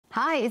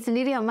Hi, it's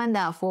Lydia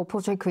Amanda for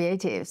Portrait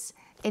Creatives.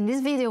 In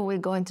this video, we're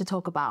going to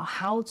talk about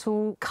how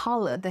to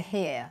color the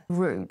hair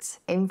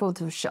roots in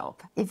Photoshop.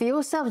 If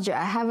your subject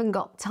haven't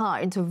got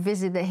time to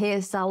visit the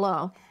hair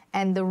salon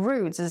and the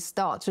roots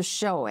start to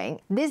showing,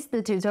 this is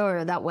the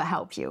tutorial that will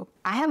help you.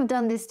 I have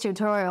done this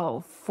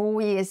tutorial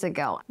 4 years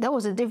ago. That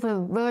was a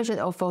different version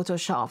of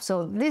Photoshop,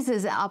 so this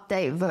is an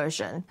update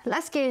version.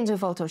 Let's get into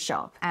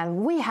Photoshop.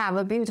 And we have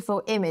a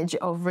beautiful image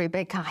of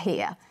Rebecca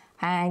here.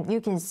 And you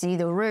can see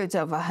the roots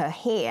of her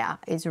hair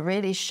is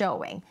really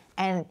showing.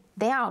 And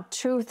there are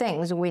two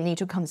things we need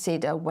to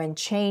consider when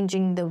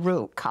changing the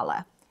root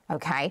color,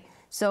 okay?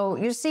 So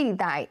you see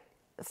that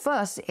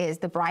first is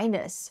the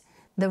brightness.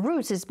 The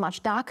roots is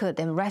much darker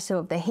than the rest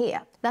of the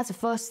hair. That's the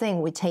first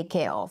thing we take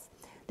care of.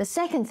 The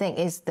second thing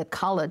is the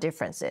color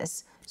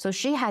differences. So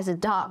she has a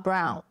dark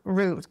brown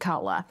root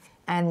color,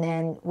 and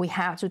then we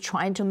have to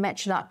try to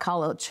match that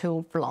color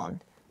to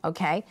blonde,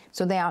 okay?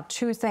 So there are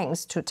two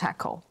things to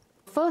tackle.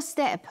 First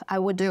step I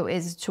would do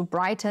is to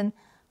brighten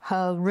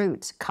her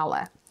root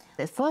color.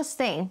 The first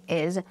thing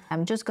is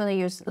I'm just going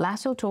to use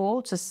lasso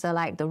tool to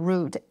select the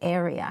root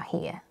area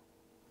here.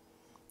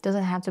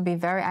 Doesn't have to be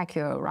very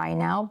accurate right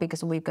now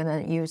because we're going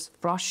to use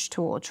brush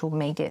tool to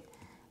make it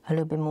a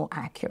little bit more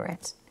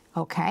accurate.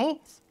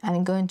 Okay,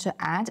 I'm going to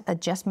add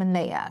adjustment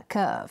layer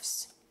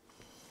curves.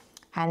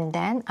 And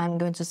then I'm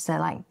going to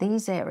select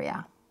this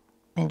area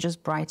and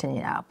just brighten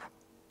it up.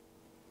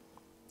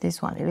 This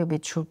one a little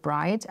bit too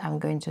bright. I'm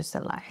going to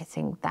select, I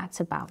think that's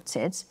about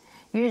it.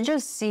 You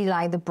just see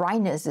like the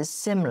brightness is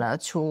similar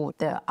to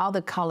the other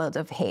colors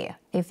of hair.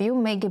 If you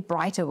make it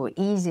brighter, it will be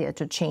easier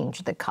to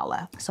change the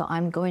color. So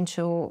I'm going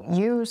to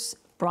use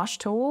brush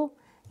tool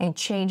and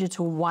change it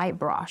to white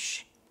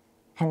brush.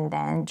 And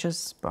then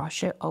just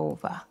brush it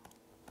over.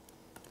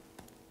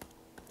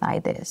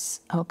 Like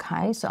this,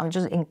 okay? So I'm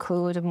just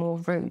include more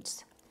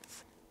roots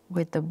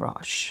with the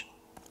brush.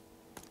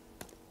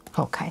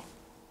 Okay.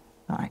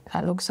 All right,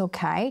 that looks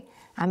okay.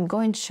 I'm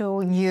going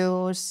to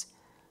use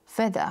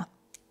feather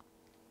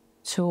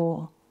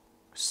to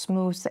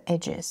smooth the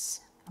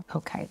edges.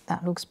 Okay,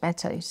 that looks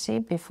better, you see,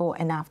 before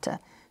and after.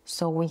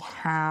 So we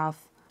have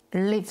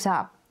lift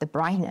up the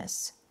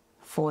brightness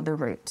for the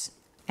roots.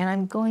 And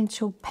I'm going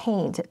to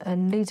paint a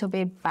little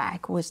bit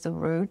back with the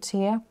roots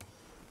here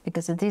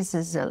because this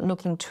is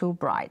looking too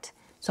bright.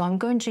 So I'm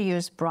going to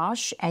use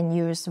brush and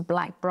use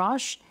black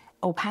brush.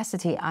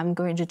 Opacity, I'm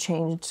going to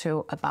change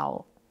to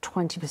about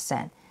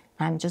 20%.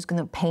 I'm just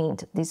going to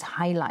paint this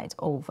highlight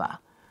over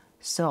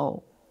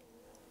so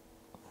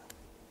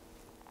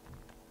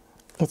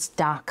it's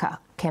darker,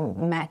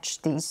 can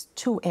match these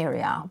two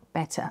areas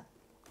better.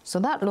 So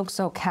that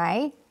looks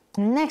okay.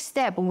 Next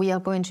step, we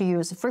are going to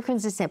use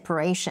frequency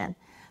separation.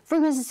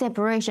 Frequency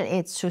separation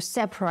is to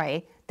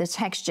separate the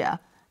texture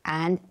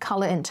and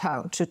color and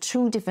tone to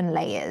two different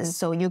layers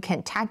so you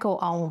can tackle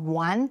on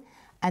one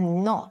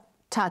and not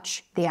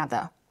touch the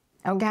other.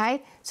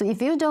 Okay, so if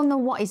you don't know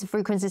what is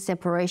frequency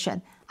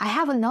separation, I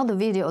have another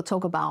video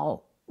talk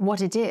about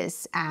what it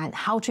is and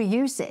how to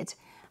use it.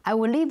 I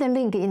will leave the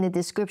link in the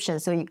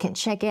description so you can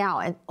check it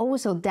out and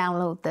also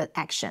download the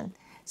action.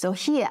 So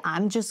here,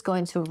 I'm just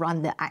going to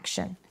run the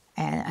action.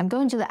 And I'm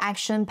going to the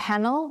action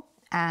panel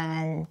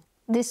and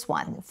this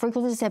one,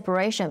 frequency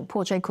separation,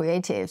 Portrait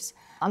Creatives.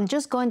 I'm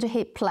just going to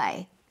hit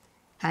play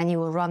and you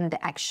will run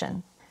the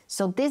action.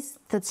 So this is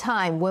the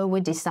time where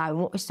we decide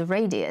what is the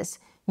radius.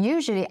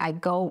 Usually I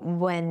go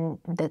when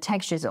the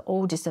textures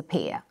all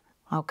disappear.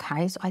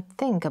 Okay, so I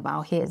think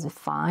about here is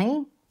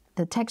fine.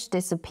 The text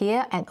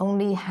disappear and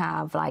only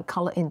have like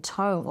color and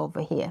tone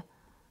over here.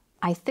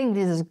 I think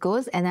this is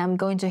good and I'm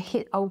going to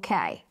hit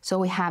OK. So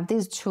we have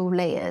these two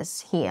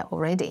layers here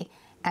already.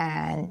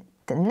 And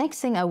the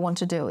next thing I want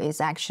to do is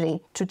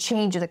actually to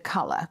change the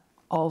color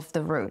of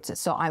the roots.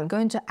 So I'm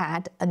going to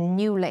add a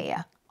new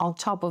layer on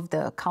top of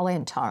the color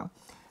and tone.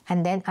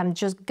 And then I'm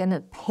just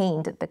gonna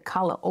paint the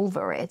color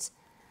over it.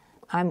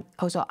 I'm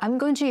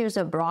going to use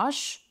a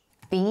brush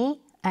B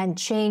and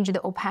change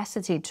the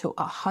opacity to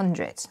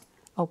 100.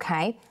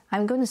 Okay,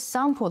 I'm going to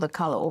sample the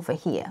color over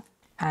here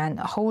and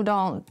hold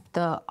on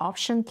the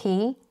option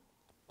key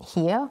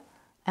here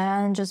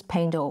and just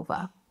paint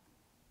over.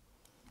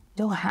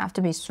 Don't have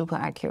to be super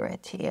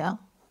accurate here.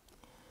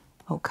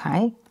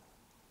 Okay.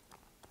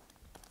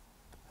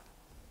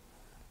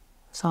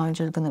 So I'm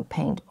just going to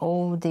paint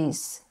all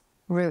these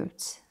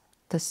roots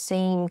the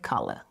same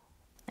color.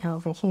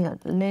 Over here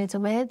a little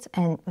bit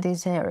and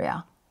this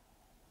area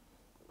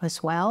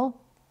as well.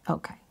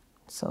 Okay,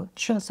 so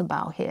just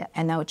about here.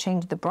 And I'll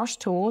change the brush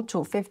tool to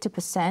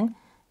 50%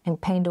 and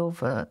paint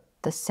over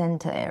the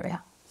center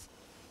area.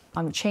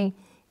 I'm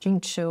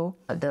changing to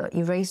the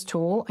erase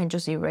tool and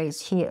just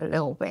erase here a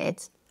little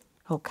bit.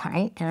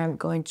 Okay, and I'm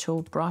going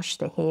to brush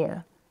the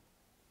hair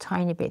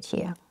tiny bit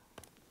here.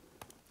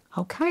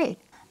 Okay,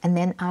 and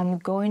then I'm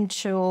going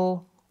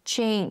to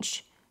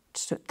change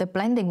to the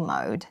blending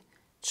mode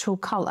to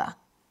color.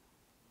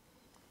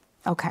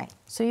 Okay,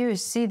 so you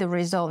see the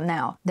result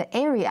now. The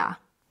area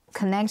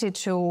connected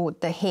to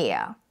the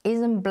hair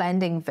isn't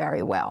blending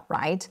very well,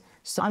 right?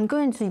 So I'm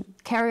going to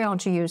carry on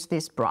to use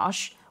this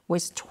brush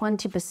with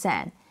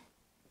 20%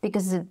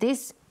 because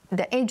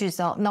the edges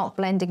are not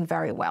blending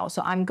very well.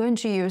 So I'm going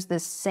to use the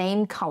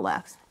same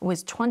color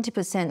with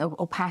 20% of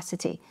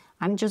opacity.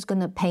 I'm just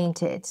going to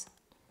paint it,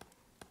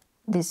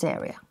 this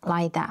area,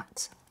 like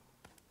that.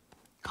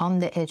 On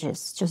the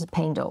edges, just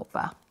paint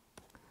over.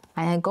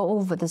 And I go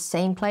over the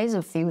same place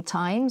a few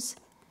times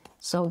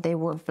so they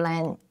will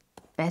blend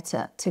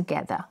better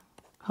together.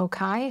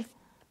 Okay,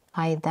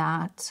 like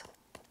that.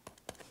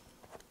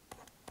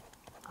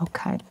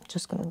 Okay,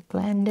 just gonna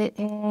blend it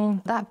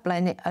in. That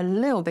blend it a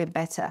little bit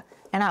better.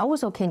 And I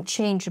also can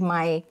change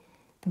my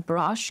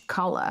brush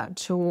color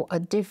to a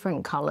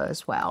different color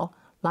as well.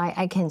 Like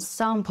I can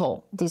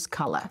sample this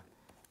color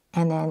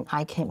and then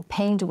I can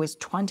paint with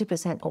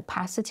 20%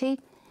 opacity.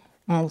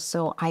 And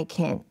so I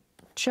can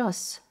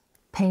just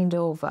paint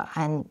over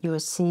and you'll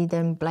see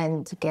them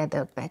blend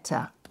together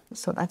better.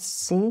 So let's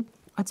see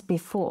what's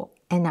before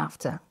and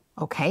after.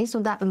 Okay, so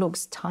that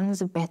looks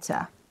tons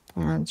better.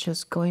 And I'm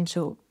just going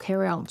to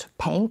carry on to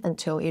paint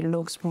until it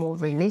looks more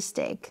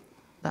realistic.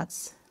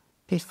 That's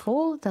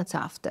before, that's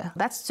after.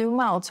 Let's zoom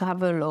out to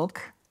have a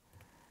look.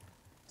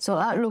 So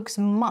that looks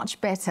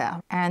much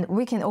better. And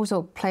we can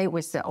also play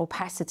with the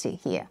opacity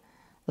here.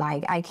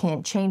 Like I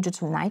can change it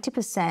to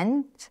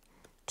 90%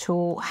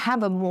 to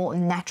have a more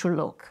natural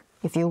look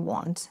if you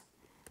want.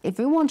 If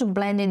you want to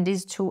blend in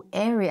these two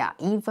areas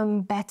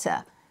even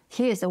better,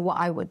 here's what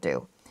I would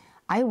do.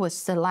 I would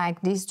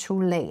select these two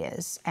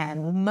layers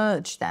and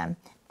merge them.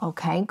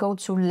 Okay, go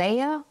to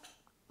layer,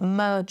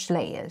 merge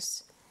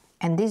layers.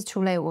 And these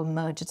two layers will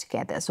merge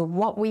together. So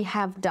what we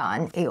have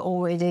done is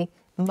already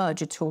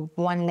merged to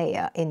one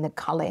layer in the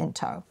color and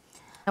tone.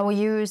 I will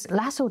use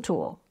lasso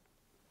tool.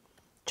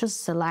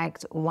 Just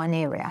select one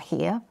area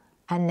here.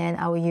 And then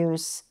I will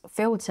use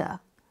filter,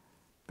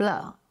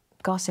 blur,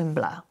 Gaussian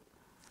blur.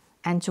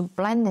 And to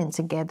blend them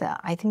together,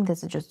 I think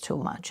this is just too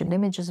much. Let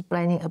me just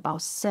blend it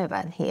about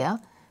 7 here.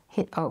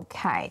 Hit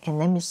OK, and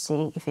let me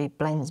see if it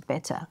blends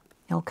better.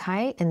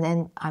 Okay, and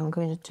then I'm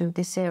going to do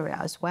this area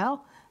as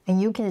well. And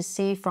you can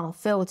see from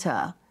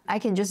filter, I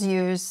can just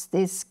use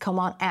this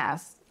Command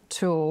F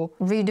to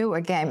redo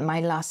again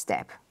my last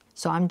step.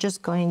 So I'm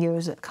just going to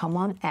use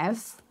Command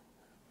F.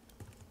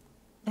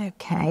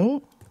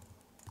 Okay,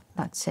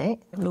 that's it.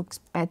 It looks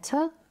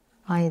better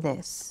like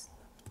this.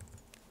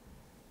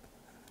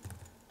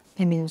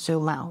 Let me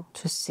zoom out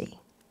to see.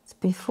 It's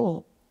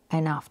before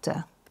and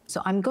after.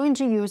 So I'm going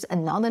to use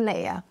another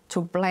layer to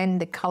blend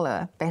the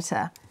color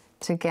better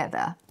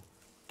together.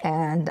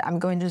 And I'm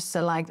going to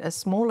select a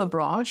smaller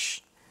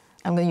brush.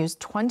 I'm going to use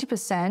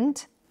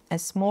 20%, a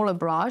smaller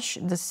brush,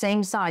 the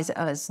same size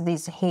as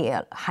this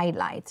here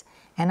highlight.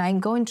 And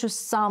I'm going to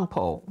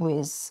sample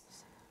with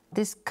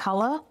this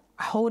color.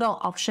 Hold on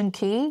Option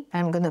key.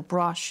 I'm going to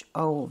brush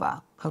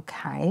over.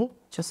 Okay,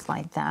 just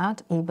like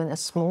that. Even a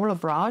smaller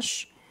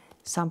brush.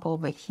 Sample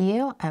over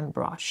here and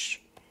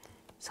brush.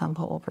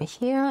 Sample over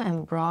here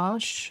and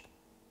brush.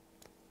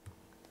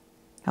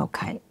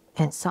 Okay,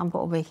 and sample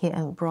over here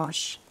and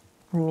brush.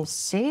 Let me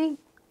see,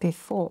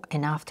 before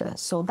and after.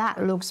 So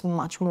that looks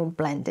much more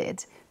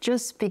blended,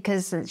 just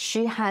because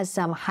she has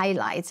some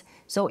highlights.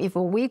 So if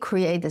we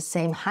create the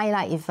same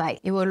highlight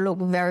effect, it will look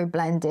very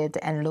blended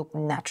and look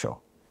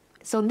natural.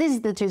 So this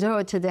is the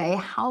tutorial today,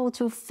 how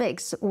to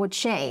fix or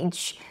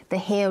change the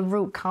hair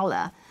root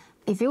color.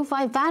 If you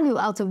find value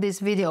out of this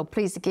video,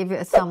 please give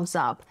it a thumbs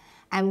up.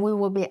 And we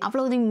will be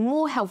uploading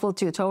more helpful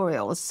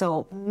tutorials,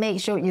 so make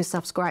sure you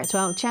subscribe to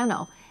our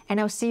channel. And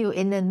I'll see you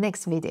in the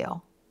next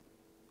video.